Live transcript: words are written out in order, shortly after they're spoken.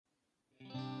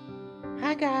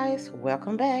guys,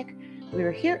 welcome back.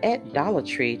 We're here at Dollar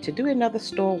Tree to do another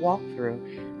store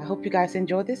walkthrough. I hope you guys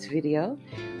enjoy this video.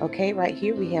 Okay, right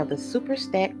here we have the super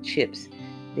stacked chips.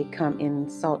 They come in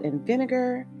salt and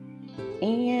vinegar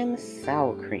and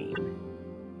sour cream.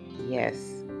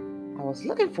 Yes, I was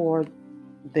looking for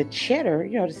the cheddar,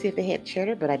 to see if they had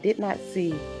cheddar, but I did not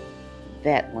see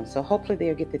that one. So hopefully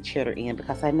they'll get the cheddar in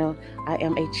because I know I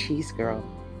am a cheese girl.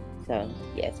 So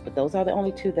yes, but those are the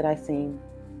only two that I seen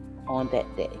on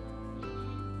that day.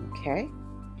 Okay,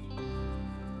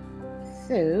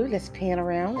 so let's pan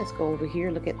around. Let's go over here,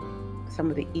 look at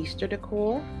some of the Easter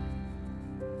decor.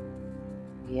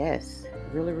 Yes,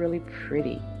 really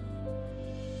pretty.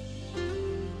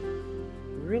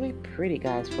 Really pretty,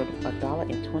 guys, for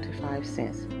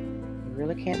 $1.25. You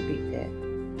really can't beat that.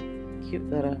 Cute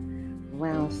little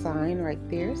round sign right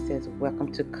there. It says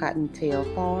welcome to Cottontail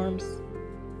Farms.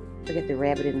 Look at the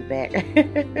rabbit in the back.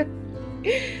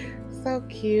 So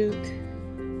cute.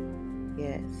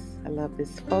 Yes, I love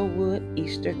this faux wood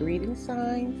Easter greeting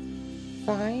sign.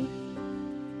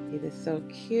 It is so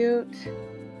cute.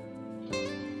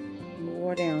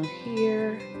 More down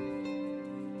here.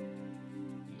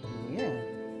 Yeah.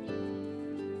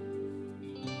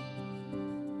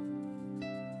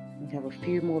 We have a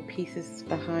few more pieces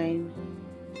behind.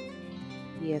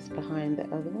 Yes, behind the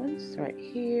other ones right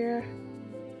here.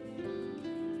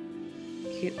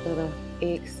 Cute little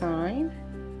egg sign.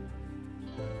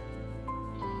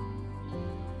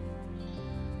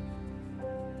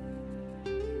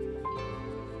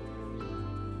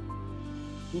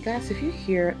 And guys, if you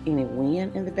hear any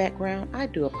wind in the background, I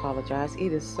do apologize.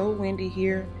 It is so windy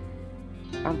here.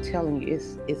 I'm telling you,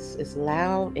 it's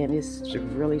loud and it's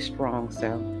really strong.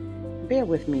 So bear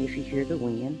with me if you hear the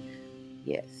wind.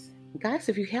 Yes. Guys,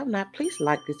 if you have not, please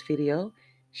like this video,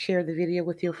 share the video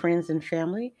with your friends and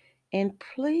family, and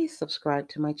please subscribe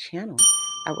to my channel.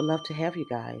 I would love to have you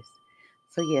guys.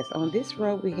 So yes, on this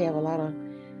road we have a lot of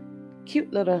cute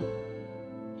little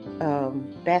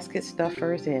basket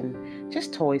stuffers and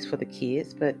just toys for the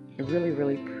kids, but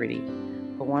really pretty.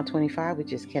 For $1.25, we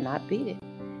just cannot beat it.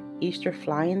 Easter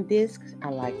flying discs, I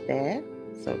like that.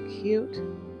 So cute.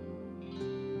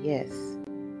 Yes.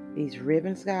 These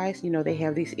ribbons, guys, they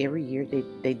have these every year.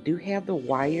 They do have the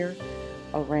wire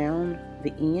around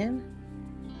the end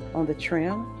on the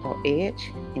trim or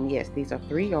edge. And yes, these are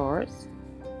 3 yards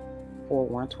for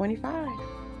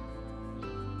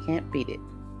 $1.25. Can't beat it.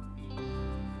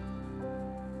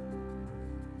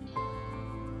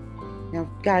 Now,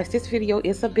 guys, this video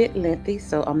is a bit lengthy,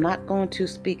 so I'm not going to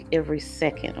speak every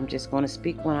second. I'm just going to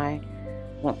speak when I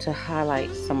want to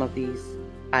highlight some of these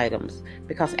items,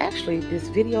 because actually this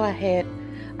video I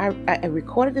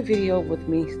recorded the video with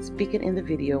me speaking in the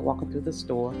video walking through the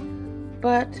store,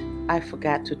 but I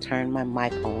forgot to turn my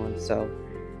mic on, so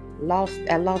I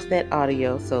lost that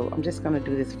audio. So I'm just going to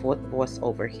do this voice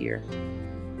over here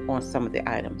on some of the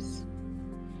items,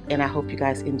 and I hope you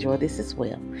guys enjoy this as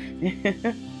well.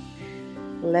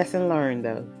 Lesson learned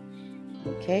though.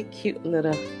 Okay, cute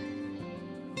little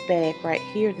bag right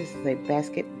here. This is a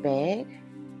basket bag.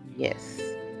 Yes,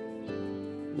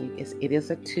 it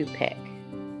is a 2-pack.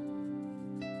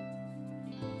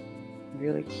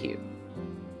 Really cute.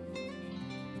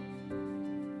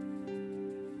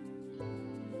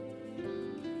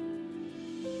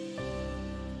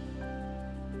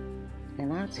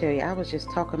 And I'll tell you, I was just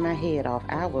talking my head off.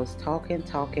 I was talking.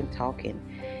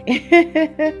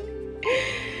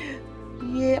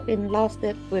 Yep, and lost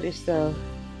that footage, so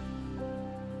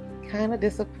kind of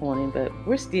disappointing, but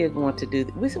we're still going to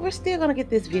we're still going to get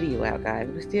this video out, guys.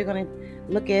 We're still going to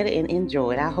look at it and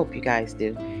enjoy it. I hope you guys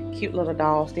do. Cute little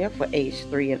dolls there for age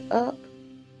 3 and up.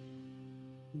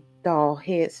 Doll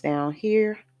heads down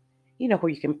here, where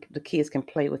the kids can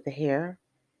play with the hair.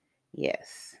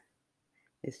 Yes,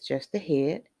 it's just the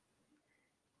head.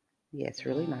 Yes,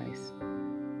 really nice.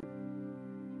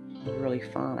 Really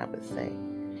fun, I would say.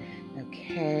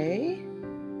 Okay,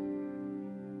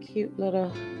 cute little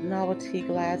novelty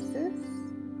glasses.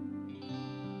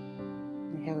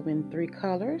 We have them in 3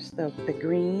 colors, the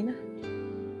green,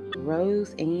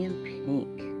 rose, and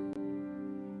pink.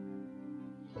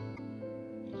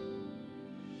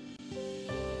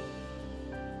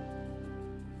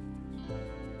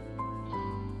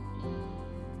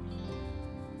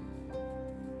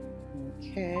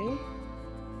 Okay,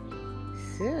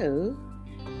 so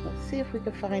let's see if we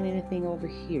can find anything over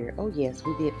here. Oh yes,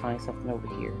 we did find something over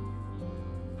here.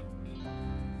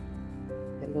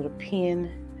 That little pin,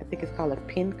 I think it's called a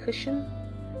pin cushion.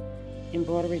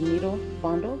 Embroidery needle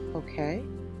bundle. Okay.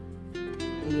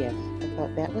 Yes, I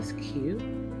thought that was cute.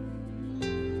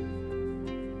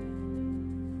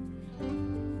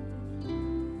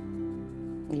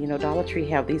 You know, Dollar Tree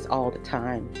have these all the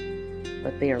time,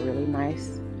 but they are really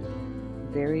nice,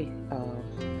 very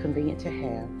convenient to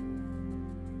have.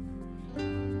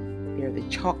 They're the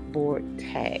chalkboard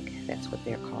tag, that's what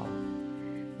they're called.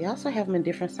 They also have them in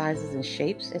different sizes and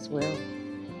shapes as well.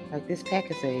 Like this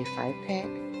pack is a 5-pack,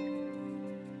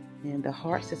 and the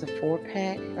hearts is a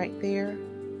 4-pack right there.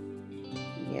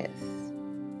 Yes.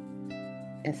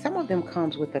 And some of them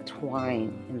comes with a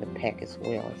twine in the pack as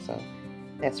well, so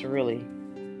that's really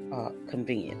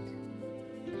convenient.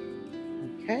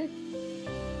 Okay.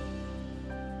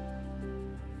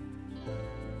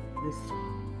 This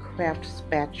craft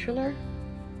spatula,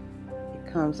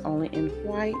 it comes only in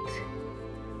white.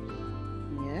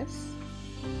 Yes.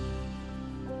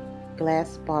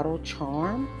 Glass bottle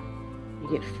charm, you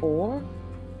get 4.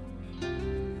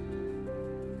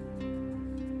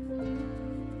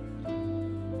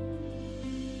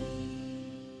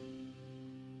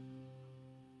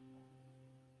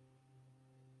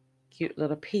 Cute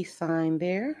little peace sign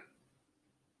there.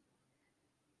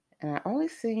 And I only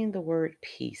seen the word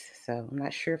peace, so I'm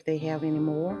not sure if they have any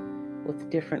more with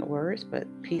different words, but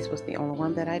peace was the only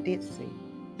one that I did see.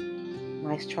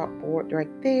 Nice chalkboard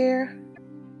right there.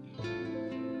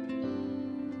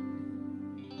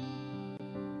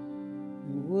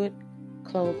 Wood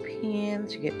clove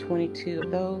pens, you get 22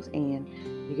 of those, and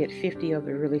you get 50 of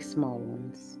the really small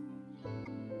ones,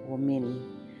 or mini.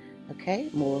 Okay,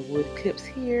 more wood clips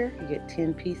here, you get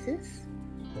 10 pieces.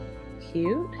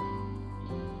 Cute.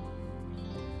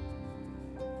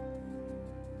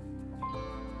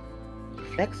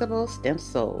 Flexible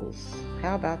stencils,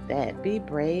 how about that? Be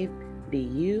brave, be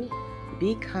you,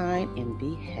 be kind, and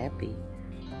be happy.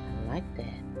 I like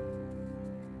that.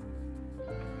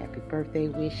 Happy birthday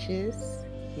wishes.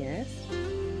 Yes.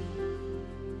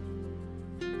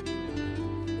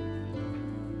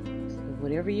 So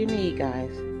whatever you need,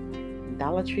 guys,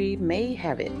 Dollar Tree may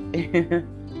have it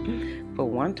for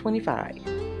 $1.25.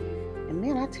 And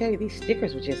man, I tell you, these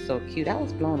stickers were just so cute. I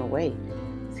was blown away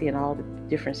seeing all the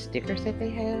different stickers that they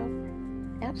have.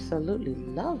 Absolutely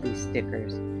love these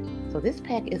stickers. So this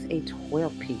pack is a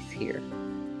 12-piece here.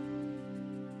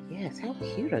 Yes, how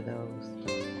cute are those?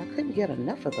 I couldn't get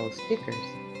enough of those stickers.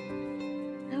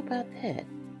 How about that?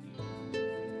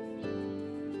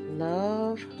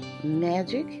 Love,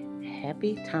 magic,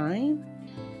 happy time.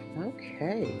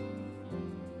 Okay.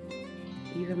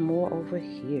 Even more over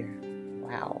here.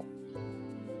 Wow.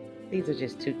 These are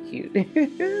just too cute.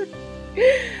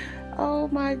 Oh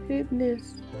my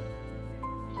goodness.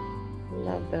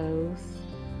 Love those.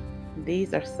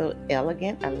 These are so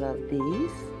elegant. I love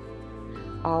these.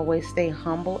 Always stay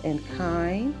humble and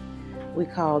kind. We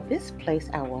call this place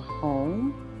our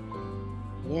home.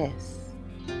 Yes.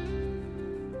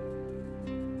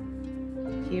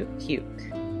 Cute, cute.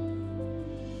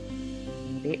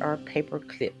 They are paper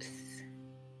clips.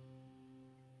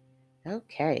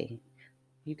 Okay.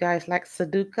 You guys like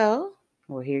Sudoku?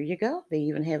 Well, here you go. They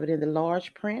even have it in the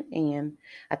large print, and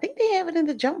I think they have it in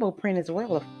the jumbo print as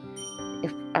well.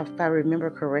 If I remember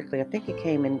correctly, I think it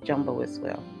came in jumbo as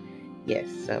well. Yes,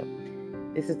 so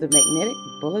this is the magnetic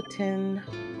bulletin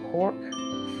cork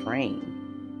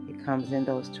frame. It comes in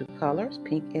those 2 colors,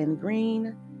 pink and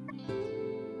green.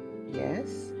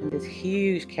 Yes, and this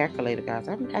huge calculator, guys.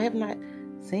 I have not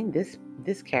seen this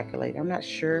calculator. I'm not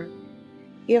sure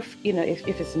if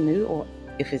it's new or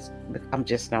if I'm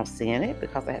just now seeing it,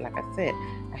 because like I said,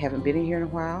 I haven't been in here in a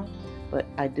while, but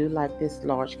I do like this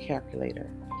large calculator.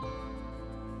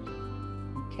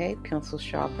 Okay, pencil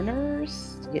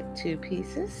sharpeners, get 2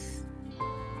 pieces.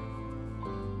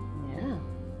 Yeah.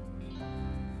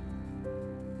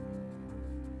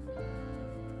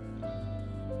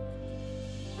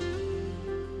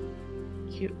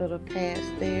 Cute little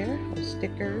pads there with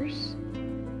stickers.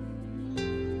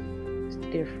 It's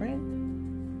different.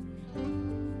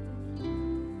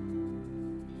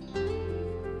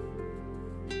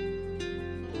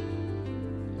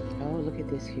 Oh, look at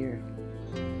this here.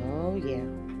 Oh yeah.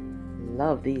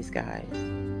 Love these guys.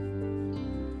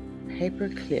 Paper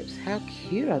clips. How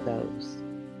cute are those?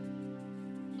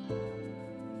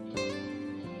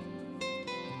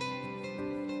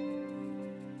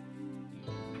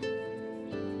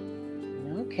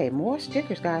 Okay, more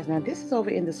stickers, guys. Now this is over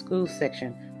in the school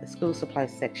section, the school supply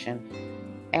section.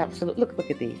 Absolutely. Look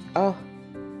at these. Oh,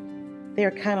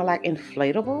 they're kind of like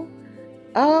inflatable.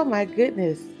 Oh my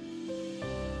goodness.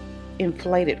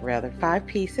 Inflated rather. 5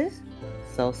 pieces.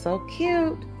 So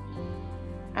cute.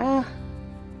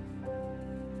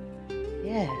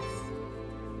 Yes.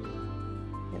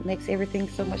 It makes everything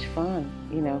so much fun,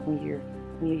 when you're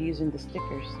using the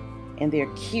stickers, and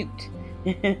they're cute.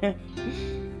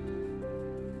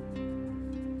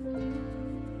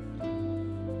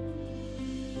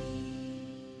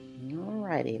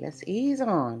 righty, let's ease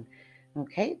on.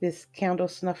 Okay, this candle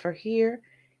snuffer here,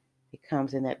 it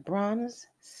comes in that bronze,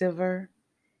 silver,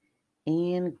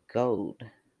 and gold.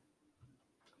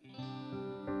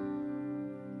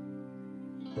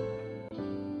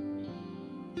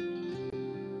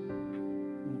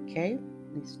 Okay,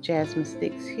 these jasmine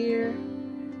sticks here.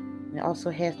 It also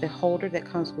has the holder that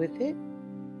comes with it.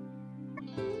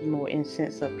 More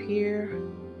incense up here.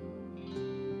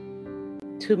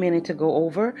 Too many to go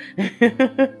over.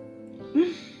 I'm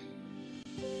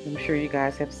sure you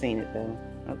guys have seen it though.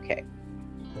 Okay.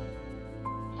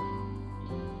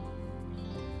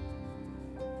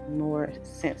 More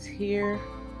scents here.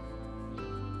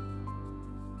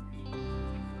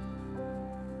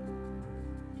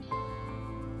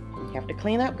 You have to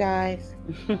clean up, guys.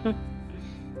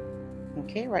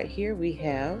 Okay, right here we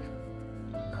have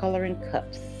coloring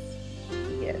cups.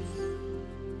 Yes.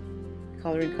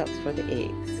 Coloring cups for the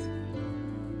eggs.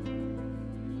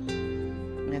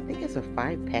 And I think it's a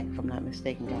 5-pack if I'm not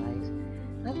mistaken, guys.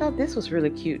 I thought this was really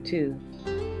cute too.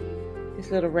 This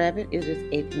little rabbit is just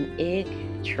an egg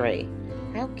tray.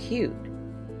 How cute.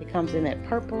 It comes in that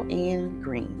purple and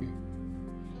green.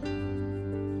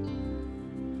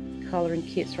 Coloring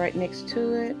kits right next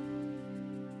to it.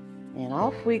 And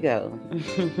off we go.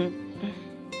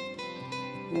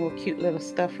 More cute little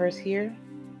stuffers here.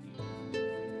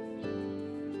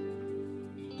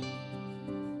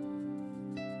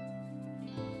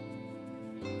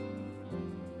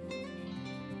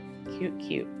 Cute,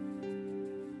 cute.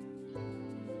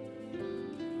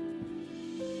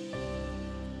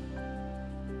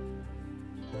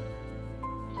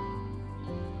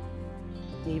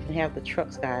 You even have the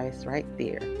trucks, guys, right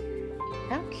there.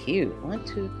 How cute. 1,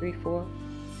 2, 3, 4,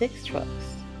 6 trucks.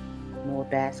 More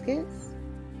baskets.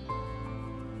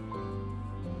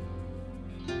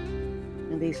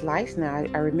 And these lights now,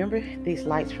 I remember these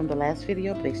lights from the last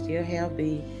video, but they still have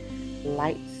the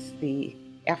lights, the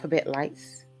alphabet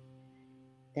lights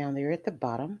down there at the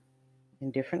bottom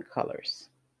in different colors.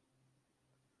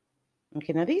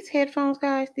 Okay, now these headphones,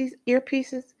 guys, these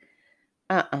earpieces,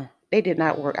 they did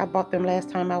not work. I bought them last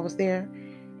time I was there,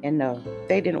 and no,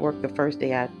 they didn't work the first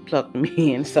day I plugged them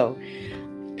in, so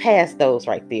pass those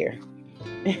right there.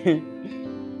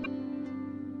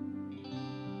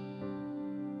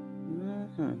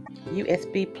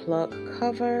 USB plug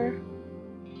cover.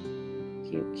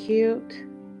 Cute, cute.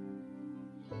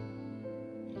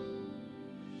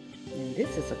 And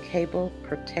this is a cable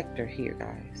protector here,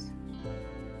 guys.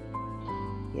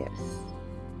 Yes.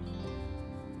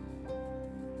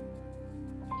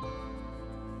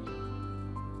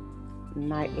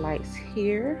 Night lights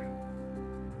here.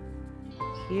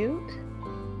 Cute.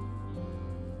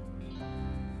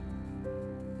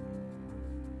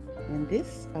 And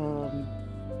this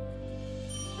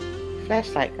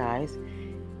flashlight, guys,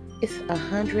 it's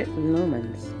 100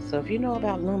 lumens. So if you know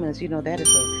about lumens, you know that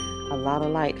is a lot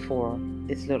of light for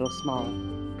this little small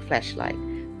flashlight.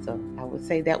 So I would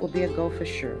say that would be a go for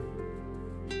sure.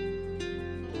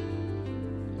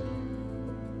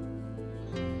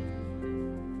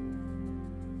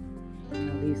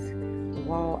 Now these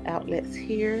wall outlets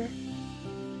here,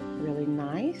 really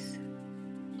nice.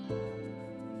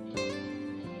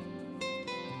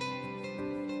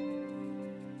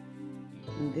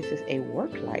 And this is a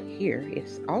work light here. It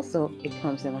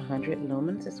comes in 100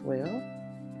 lumens as well.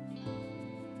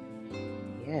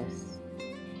 Yes.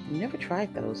 Never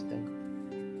tried those though.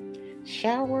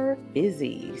 Shower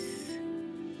fizzies.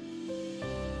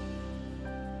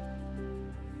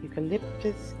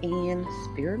 Eucalyptus and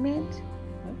spearmint.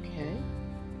 Okay.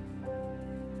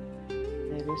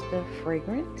 That is the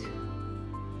fragrant.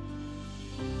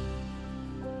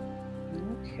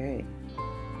 Okay.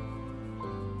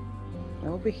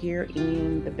 Over here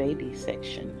in the baby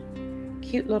section.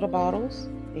 Cute little bottles.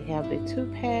 They have the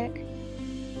 2-pack,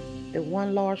 the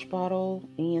 1 large bottle,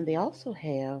 and they also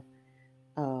have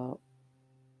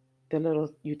the little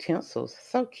utensils.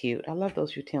 So cute. I love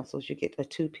those utensils. You get a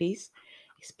 2-piece,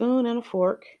 a spoon and a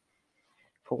fork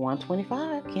for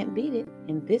 $1.25. Can't beat it.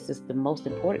 And this is the most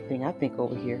important thing I think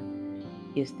over here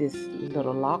is this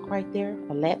little lock right there,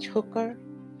 a latch hooker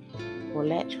or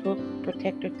latch hook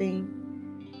protector thing.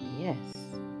 Yes.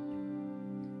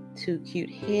 2 cute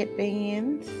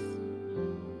headbands,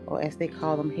 or as they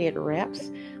call them, head wraps,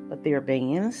 but they're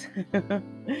bands.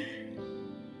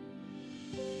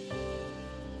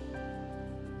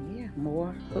 Yeah,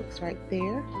 more hooks right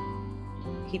there.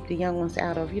 Keep the young ones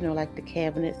out of, like the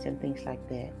cabinets and things like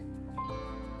that.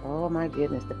 Oh my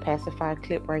goodness, the pacifier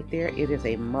clip right there, it is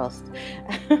a must.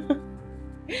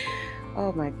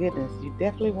 Oh my goodness, you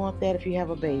definitely want that if you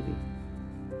have a baby.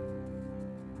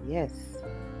 Yes.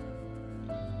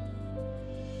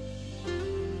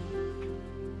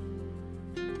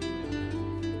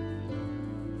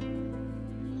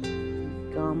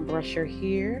 gum brusher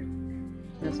here.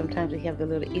 You know, sometimes we have the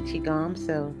little itchy gum,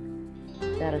 so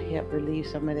that'll help relieve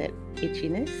some of that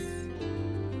itchiness.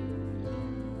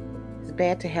 It's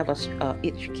bad to have a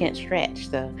itch you can't scratch,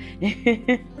 so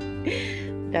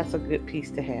that's a good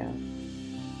piece to have.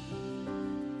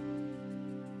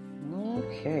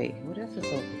 Okay, what else is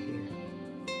over here?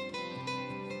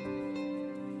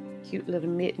 Cute little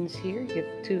mittens here. You get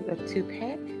a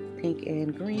two-pack, pink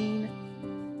and green.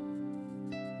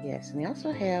 Yes, and they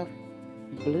also have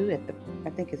blue at the,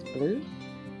 I think it's blue.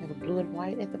 They have a blue and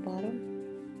white at the bottom.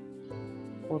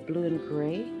 Or blue and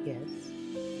gray, yes.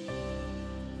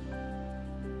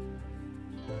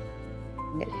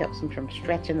 And it helps them from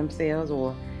stretching themselves,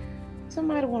 or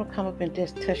somebody want to come up and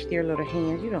just touch their little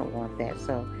hands. You don't want that.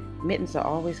 So mittens are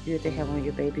always good to have on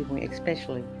your baby,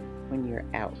 especially when you're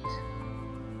out.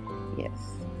 Yes.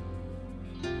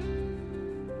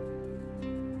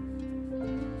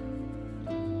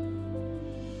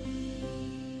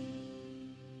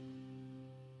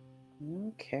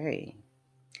 Okay.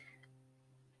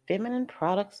 Feminine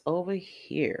products over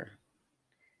here.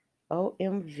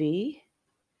 OMV.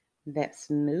 That's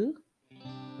new.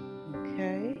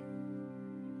 Okay.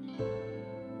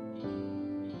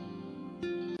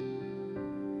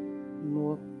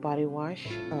 More body wash.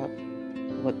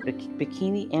 What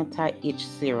bikini anti-itch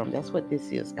serum. That's what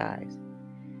this is, guys.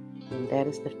 And that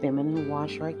is the feminine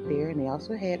wash right there. And they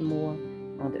also had more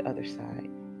on the other side.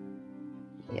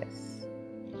 Yes.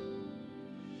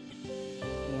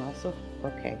 And also,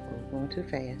 okay, we're going too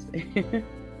fast.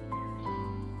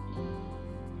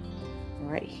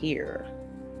 Right here,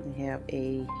 we have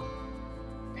a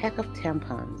pack of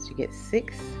tampons. You get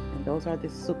 6, and those are the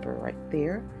super right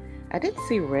there. I didn't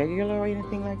see regular or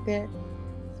anything like that,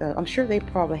 so I'm sure they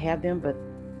probably have them, but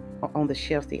on the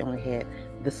shelf they only had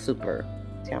the super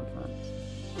tampons.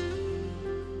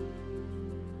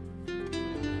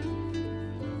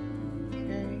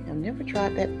 Okay, I've never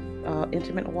tried that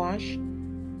intimate wash,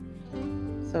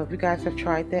 so if you guys have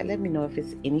tried that, let me know if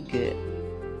it's any good.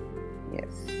 Yes.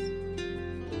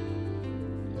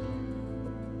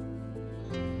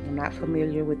 I'm not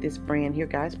familiar with this brand here,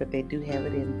 guys, but they do have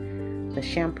it in the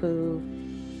shampoo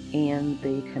and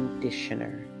the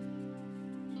conditioner.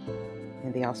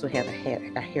 And they also have a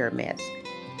hair mask.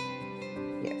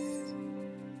 Yes.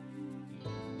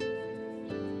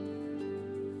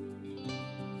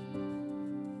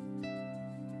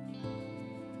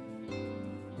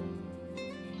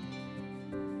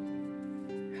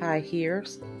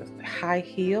 High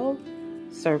heel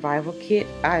survival kit.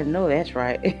 I know that's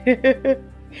right.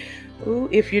 Ooh,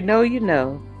 if you know, you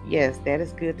know. Yes, that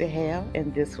is good to have,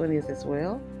 and this one is as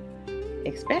well.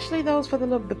 Especially those for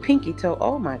the pinky toe.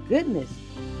 Oh my goodness!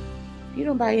 If you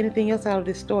don't buy anything else out of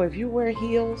this store, if you wear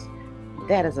heels,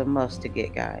 that is a must to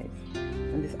get, guys.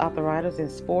 And this arthritis and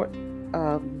sport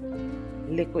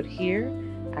liquid here,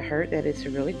 I heard that it's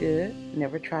really good.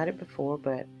 Never tried it before,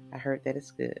 but I heard that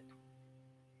it's good.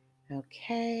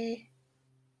 Okay.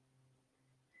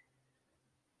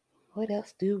 What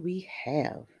else do we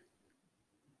have?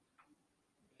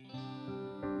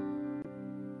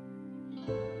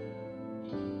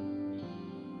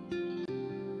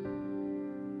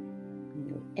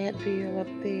 Advil up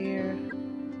there.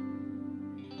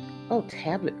 Oh,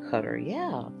 tablet cutter.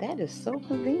 Yeah, that is so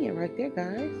convenient right there,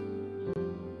 guys.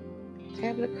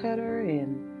 Tablet cutter,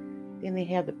 and then they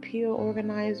have the pill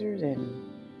organizers and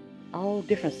all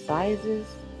different sizes.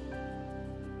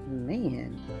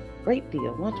 Man, great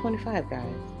deal. $125, guys.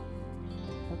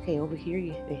 Okay, over here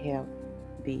they have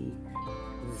the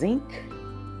zinc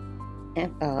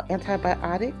and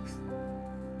antibiotics.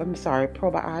 I'm sorry,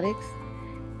 probiotics,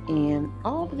 and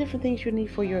all the different things you need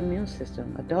for your immune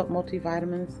system. Adult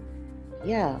multivitamins.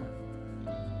 Yeah,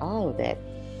 all of that.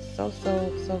 So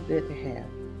good to have.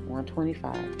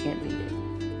 $125. Can't beat it.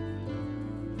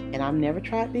 And I've never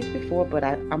tried these before, but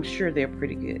I'm sure they're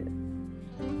pretty good.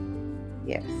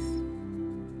 Yes.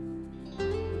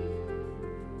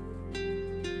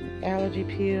 Allergy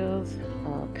pills,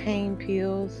 pain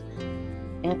pills,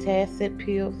 antacid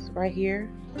pills right here.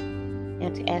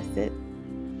 Antacid,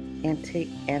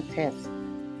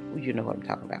 you know what I'm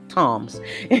talking about. Toms.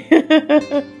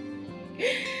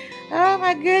 Oh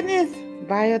my goodness.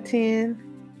 Biotin.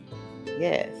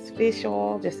 Yes. Fish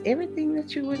oil. Just everything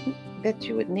that you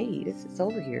would need. It's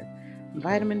over here.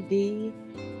 Vitamin D.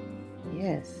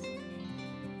 Yes.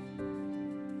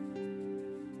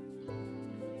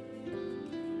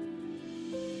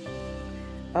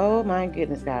 Oh my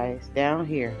goodness, guys. Down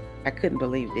here. I couldn't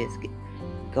believe this.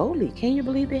 Goli. Can you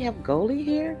believe they have Goli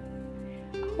here?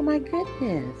 Oh my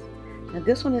goodness. Now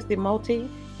this one is the multi.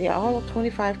 They're all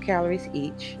 25 calories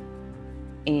each.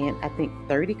 and I think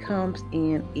 30 comes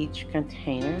in each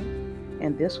container.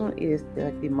 And this one is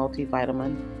like the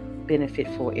multivitamin benefit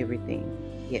for everything.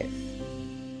 Yes.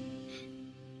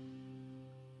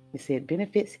 It said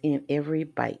benefits in every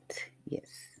bite. Yes.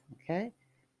 Okay.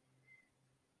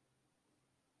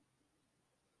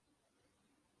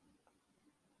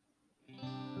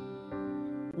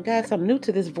 Guys, I'm new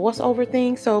to this voiceover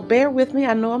thing, so bear with me.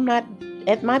 I know I'm not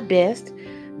at my best,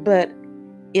 but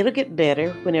it'll get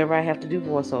better whenever I have to do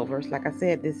voiceovers. Like I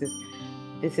said, this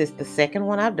is the second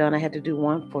one I've done. I had to do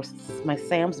one for my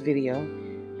Sam's video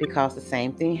because the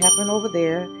same thing happened over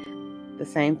there. The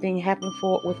same thing happened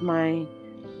with my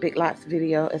Big Lots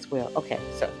video as well. Okay,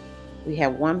 so we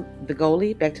have the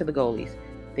Goli, back to the Golis.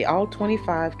 They all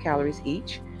 25 calories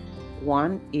each.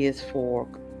 One is for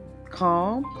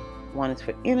calm, one is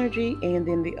for energy, and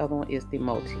then the other one is the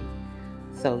multi.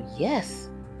 So yes,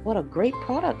 what a great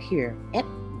product here at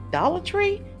Dollar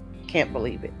Tree. Can't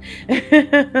believe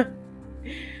it.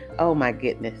 Oh my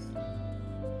goodness.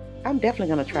 I'm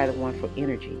definitely going to try the one for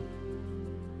energy.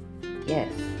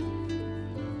 Yes.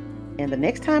 And the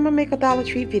next time I make a Dollar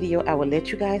Tree video, I will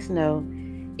let you guys know.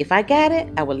 If I got it,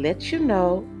 I will let you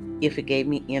know if it gave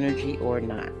me energy or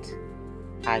not.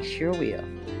 I sure will.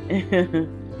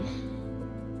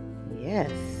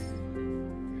 Yes.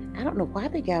 I don't know why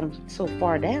they got them so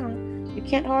far down. You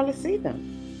can't hardly see them.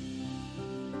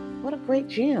 What a great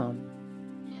gem.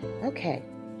 Okay.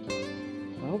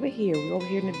 We're over here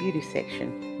in the beauty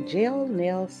section. Gel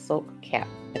nail soak cap,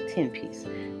 a 10-piece.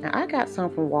 Now, I got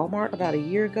some from Walmart about a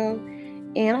year ago,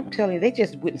 and I'm telling you, they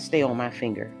just wouldn't stay on my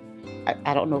finger.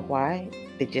 I don't know why.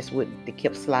 They just wouldn't. They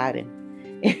kept sliding.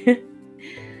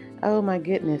 Oh, my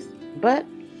goodness. But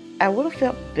I would have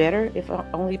felt better if I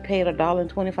only paid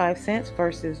 $1.25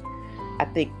 versus, I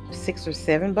think, $6 or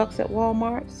 $7 at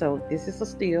Walmart. So this is a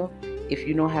steal if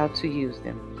you know how to use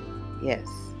them. Yes.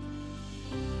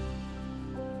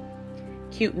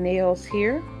 Cute nails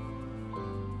here.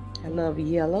 I love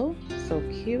yellow. So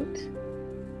cute.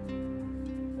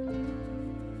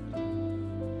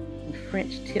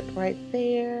 French tip right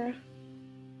there.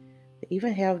 They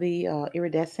even have the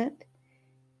iridescent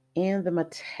and the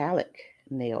metallic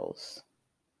nails.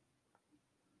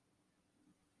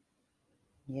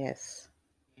 Yes.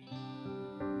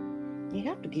 You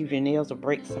have to give your nails a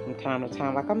break from time to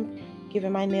time. Like I'm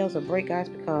giving my nails a break, guys,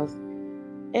 because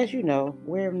as you know,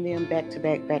 wearing them back to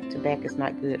back is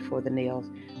not good for the nails.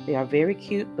 They are very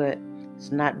cute, but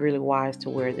it's not really wise to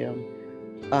wear them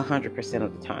 100%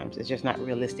 of the times. It's just not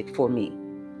realistic for me.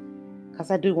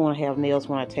 Because I do want to have nails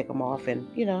when I take them off and,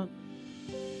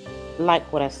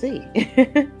 like what I see.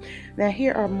 Now,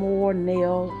 here are more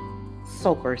nail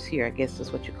soakers here. I guess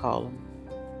that's what you call them.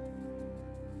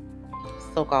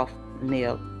 Soak off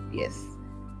nail. Yes.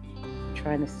 I'm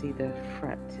trying to see the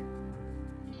front.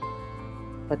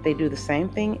 But they do the same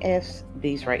thing as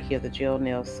these right here, the gel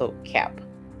nail soak cap.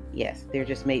 Yes, they're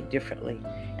just made differently.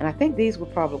 And I think these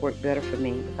would probably work better for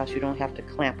me because you don't have to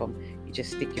clamp them. You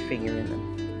just stick your finger in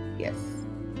them. Yes.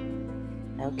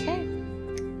 Okay.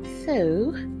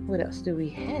 So, what else do we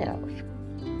have?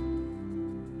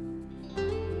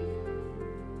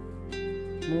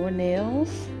 More nails.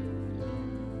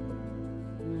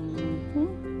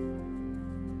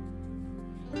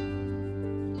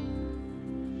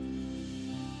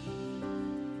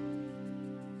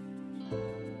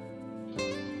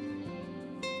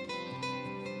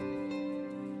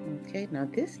 Okay, now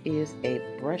this is a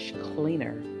brush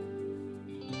cleaner.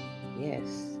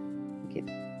 Yes.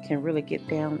 Can really get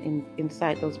down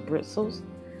inside those bristles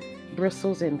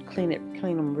and clean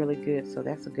them really good. So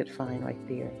that's a good find right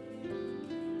there.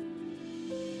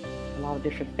 A lot of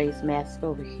different face masks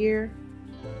over here.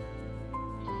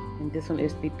 And this one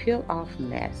is the peel off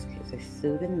mask. It's a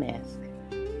soothing mask.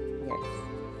 Yes.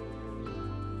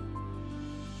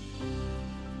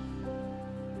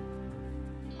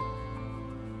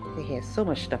 They had so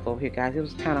much stuff over here, guys. It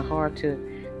was kind of hard to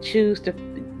choose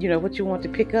what you want to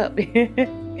pick up.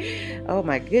 Oh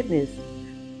my goodness.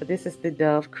 But this is the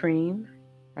Dove cream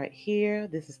right here.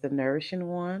 This is the nourishing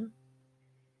one.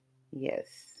 Yes.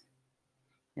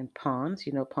 And Pond's,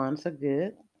 Pond's are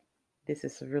good. This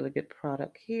is a really good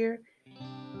product here.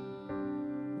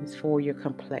 It's for your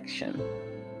complexion.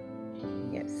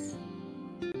 Yes.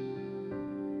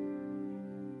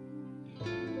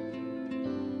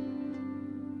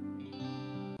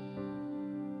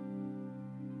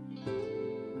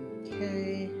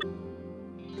 Okay.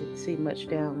 Didn't see much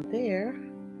down there.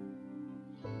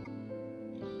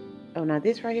 Oh, now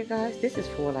this right here, guys, this is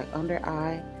for like under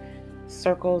eye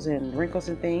circles and wrinkles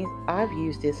and things. I've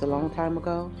used this a long time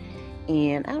ago,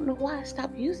 and I don't know why I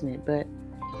stopped using it, but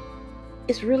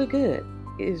it's really good.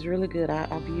 It is really good.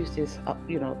 I've used this,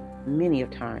 many of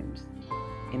times,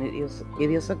 and it is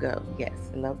a go.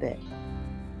 Yes, I love that.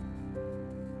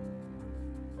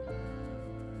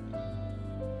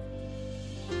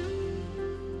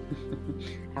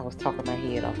 I was talking my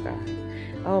head off, guys.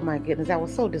 Oh my goodness, I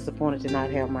was so disappointed to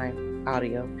not have my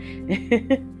audio.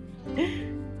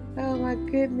 Oh my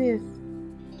goodness.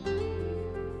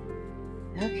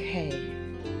 Okay.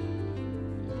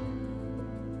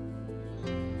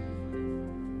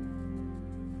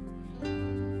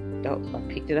 Oh, I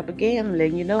picked it up again,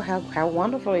 letting you know how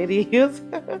wonderful it is.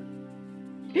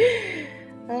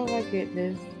 Oh my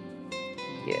goodness.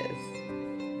 Yes.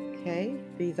 Okay.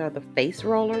 These are the face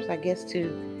rollers, I guess, to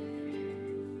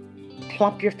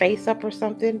plump your face up or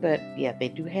something. But yeah, they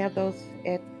do have those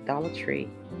at Dollar Tree.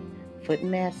 Foot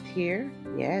mask here.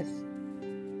 Yes.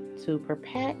 2 per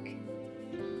pack.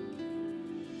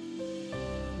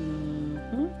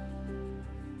 Mm-hmm.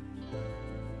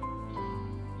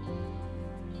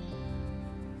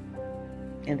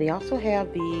 And they also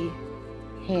have the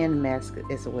hand mask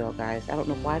as well, guys. I don't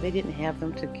know why they didn't have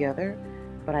them together,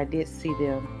 but I did see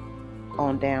them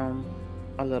on down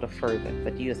a little further.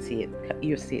 But you'll see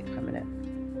it coming up.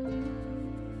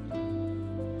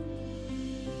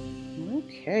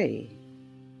 Okay.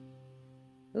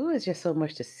 Ooh, it's just so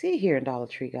much to see here in Dollar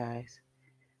Tree, guys.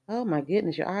 Oh my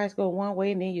goodness, your eyes go one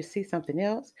way and then you see something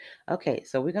else. Okay,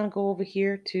 so we're gonna go over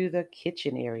here to the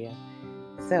kitchen area.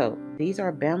 So these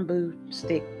are bamboo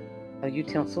stick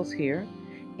utensils here.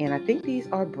 And I think these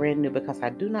are brand new because I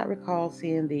do not recall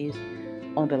seeing these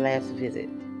on the last visit.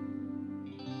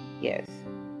 Yes.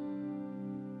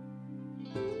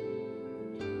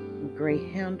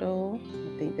 Gray handle.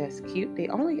 I think that's cute.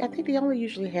 I think they only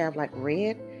usually have like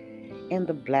red and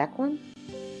the black one.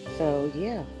 So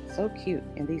yeah, so cute.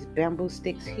 And these bamboo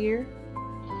sticks here,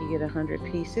 you get 100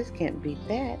 pieces. Can't beat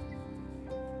that.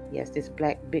 Yes, this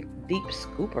black big deep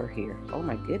scooper here. Oh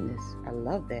my goodness, I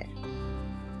love that.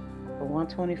 For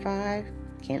 125,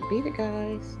 can't beat it,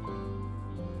 guys.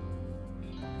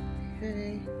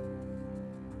 Okay.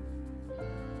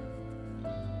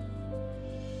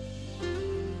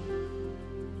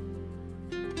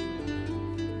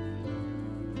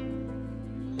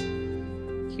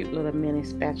 Cute little mini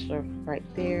spatula right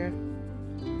there.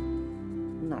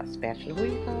 Not spatula, what do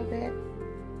you call that?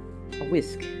 A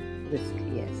whisk. Whisk,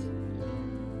 yes.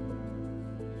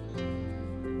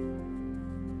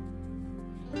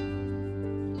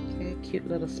 Okay, cute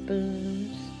little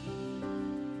spoons.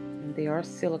 And they are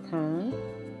silicone.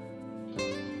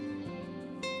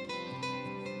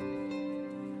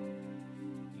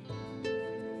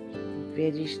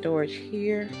 Veggie storage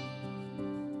here.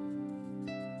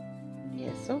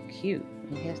 Yeah, so cute.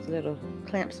 It has the little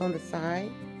clamps on the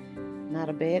side. Not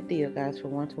a bad deal, guys, for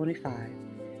 $125.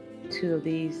 2 of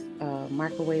these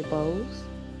microwave bowls.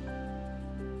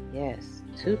 Yes,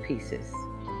 2 pieces.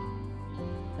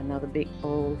 Another big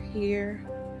bowl here.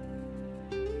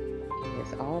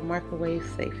 It's all microwave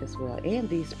safe as well. And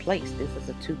these plates. This is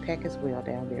a 2-pack as well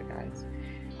down there, guys.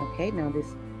 Okay, now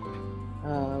this,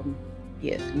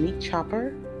 yes, meat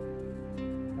chopper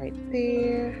right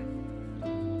there.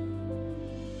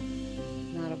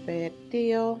 Not a bad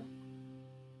deal.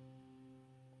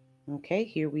 Okay,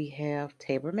 here we have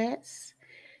table mats.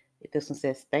 This one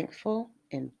says thankful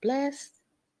and blessed.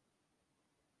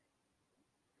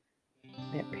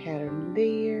 That pattern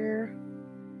there.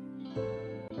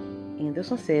 And this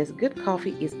one says good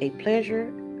coffee is a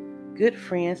pleasure. Good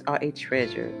friends are a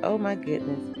treasure. Oh my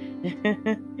goodness.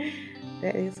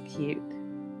 That is cute.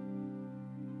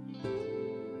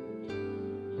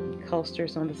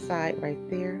 Coasters on the side right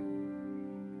there.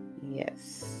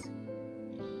 Yes.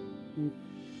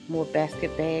 More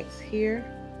basket bags here.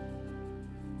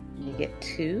 You get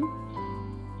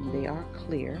 2. They are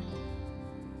clear.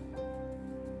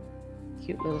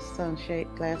 Cute little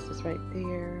sunshade glasses right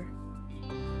there.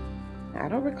 Now, I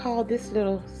don't recall this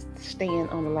little stand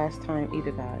on the last time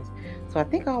either, guys. So I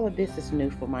think all of this is new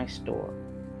for my store.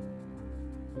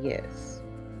 Yes.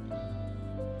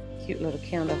 Cute little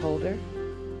candle holder.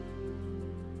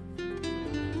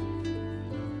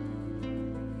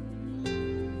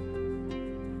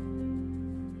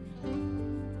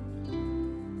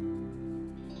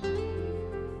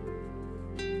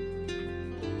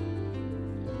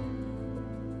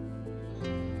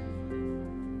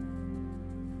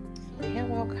 They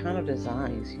have all kind of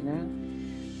designs,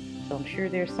 So I'm sure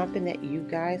there's something that you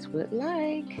guys would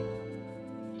like.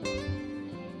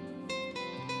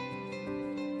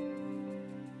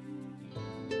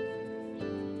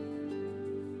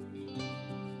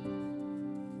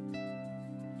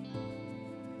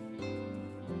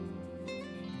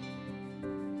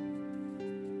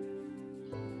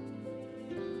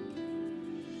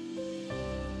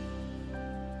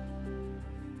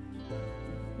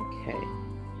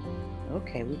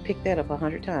 Okay, we picked that up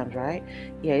 100 times, right?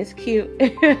 Yeah, it's cute.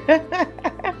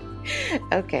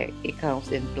 Okay, it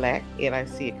comes in black, and I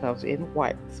see it comes in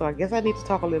white. So I guess I need to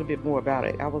talk a little bit more about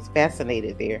it. I was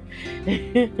fascinated there.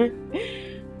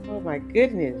 Oh my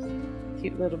goodness.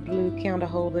 Cute little blue candle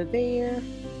holder there.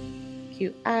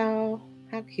 Cute owl.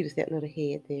 How cute is that little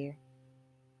head there?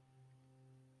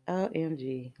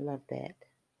 OMG, love that.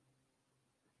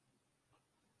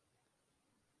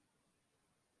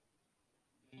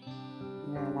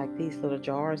 Now, I like these little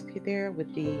jars there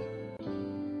with the,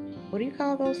 what do you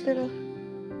call those little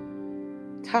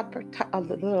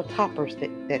little toppers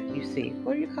that you see?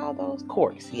 What do you call those?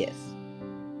 Corks, yes.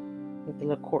 With the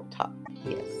little cork top,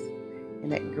 yes.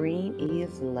 And that green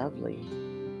is lovely.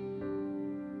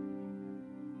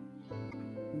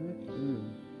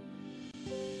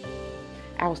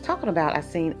 I was talking about, I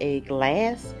seen a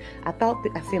glass. I thought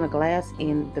I seen a glass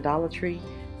in the Dollar Tree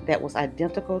that was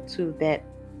identical to that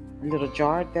little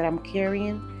jar that I'm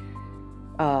carrying.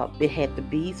 It had the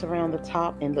beads around the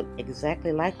top and looked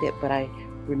exactly like that, but I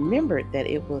remembered that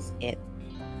it was at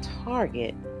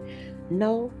Target.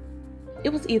 No, it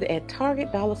was either at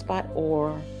Target, Dollar Spot,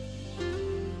 or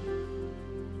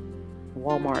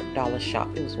Walmart Dollar Shop.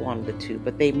 It was one of the two,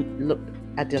 but they looked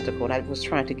identical, and I was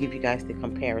trying to give you guys the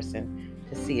comparison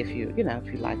to see if you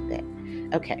like that.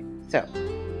 Okay, so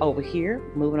over here,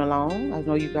 moving along, I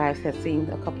know you guys have seen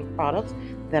a couple of products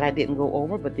that I didn't go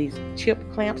over, but these chip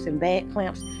clamps and bag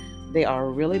clamps, they are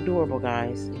really durable,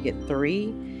 guys. You get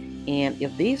 3, and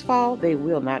if these fall, they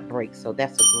will not break, so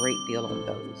that's a great deal on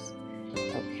those.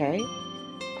 Okay,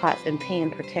 pots and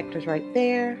pan protectors right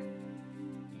there.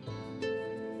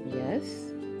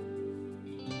 Yes.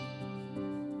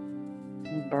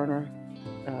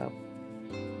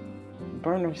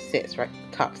 Burner sets, right,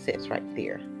 top sets right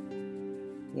there.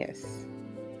 Yes.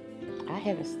 I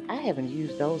haven't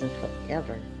used those in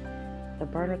forever. The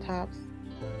burner tops.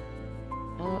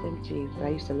 OMG, I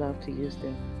used to love to use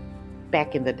them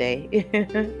back in the day.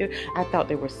 I thought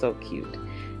they were so cute.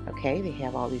 Okay, they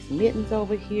have all these mittens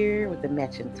over here with the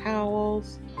matching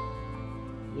towels.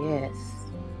 Yes.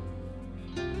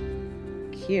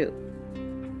 Cute.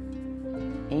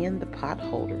 And the pot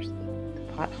holders. The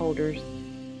pot holders,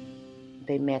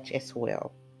 they match as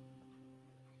well.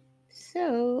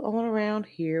 So on around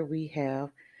here we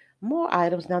have more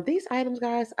items. Now these items,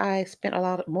 guys, I spent a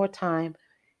lot more time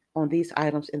on these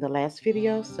items in the last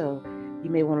video, so you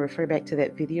may want to refer back to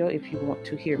that video if you want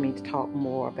to hear me talk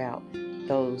more about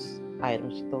those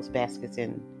items, those baskets,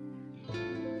 and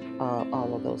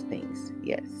all of those things.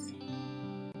 Yes.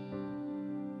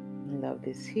 I love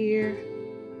this here.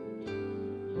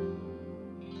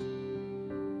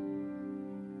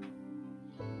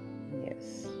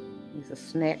 Yes. These are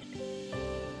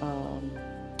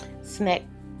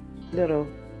little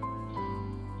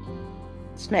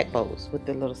snack bowls with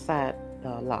the little side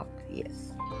lock.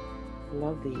 Yes.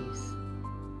 Love these.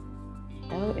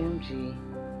 OMG.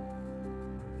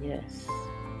 Yes.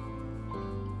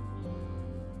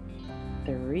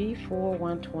 3 for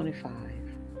 $125.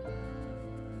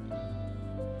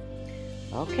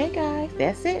 Okay, guys,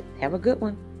 that's it. Have a good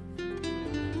one.